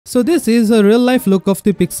So this is a real life look of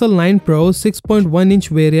the Pixel 9 Pro 6.1-inch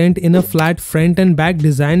variant in a flat front and back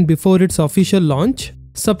design before its official launch.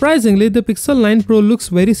 Surprisingly, the Pixel 9 Pro looks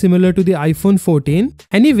very similar to the iPhone 14.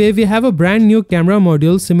 Anyway, we have a brand new camera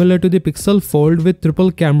module similar to the Pixel Fold with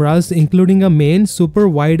triple cameras including a main, super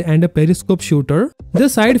wide and a periscope shooter. The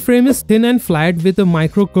side frame is thin and flat with a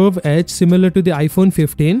micro curve edge similar to the iPhone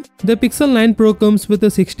 15. The Pixel 9 Pro comes with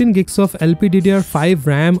a 16 gigs of LPDDR5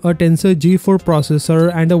 RAM, a Tensor G4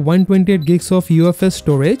 processor and a 128 gigs of UFS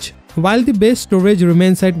storage. While the base storage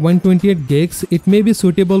remains at 128 gigs, it may be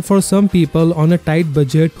suitable for some people on a tight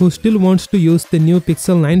budget who still wants to use the new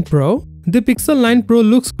Pixel 9 Pro. The Pixel 9 Pro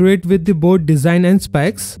looks great with the both design and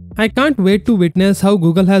specs. I can't wait to witness how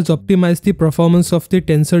Google has optimized the performance of the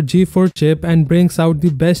Tensor G4 chip and brings out the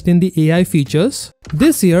best in the AI features.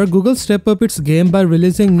 This year, Google stepped up its game by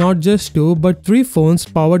releasing not just 2 but 3 phones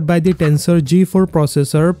powered by the Tensor G4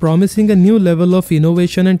 processor, promising a new level of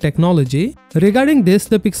innovation and technology. Regarding this,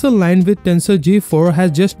 the Pixel 9 with Tensor G4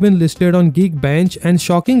 has just been listed on Geekbench, and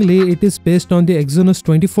shockingly it is based on the Exynos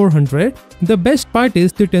 2400. The best part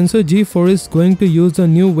is the Tensor G4 is going to use a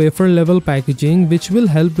new wafer level packaging which will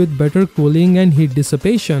help with better cooling and heat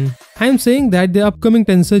dissipation. I am saying that the upcoming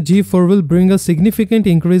Tensor G4 will bring a significant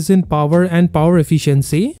increase in power and power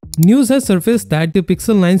efficiency. News has surfaced that the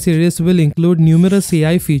Pixel 9 series will include numerous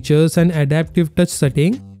AI features and adaptive touch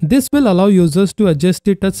setting. This will allow users to adjust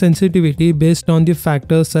the touch sensitivity based on the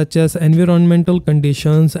factors such as environmental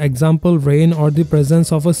conditions, example rain or the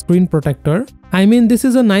presence of a screen protector. I mean, this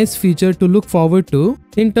is a nice feature to look forward to.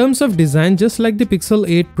 In terms of design, just like the Pixel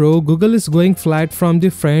 8 Pro, Google is going flat from the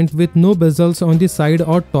front with no bezels on the side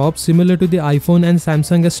or top similar to the iPhone and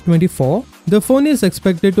Samsung S24. The phone is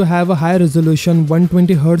expected to have a high resolution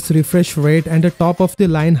 120Hz refresh rate and a top of the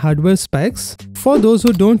line hardware specs. For those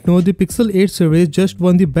who don't know, the Pixel 8 series just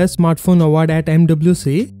won the Best Smartphone Award at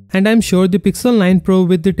MWC. And I'm sure the Pixel 9 Pro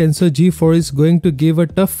with the Tensor G4 is going to give a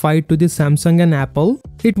tough fight to the Samsung and Apple.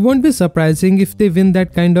 It won't be surprising if they win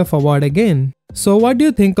that kind of award again. So what do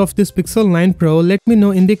you think of this Pixel 9 Pro? Let me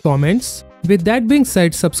know in the comments. With that being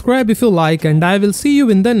said, subscribe if you like, and I will see you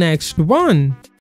in the next one.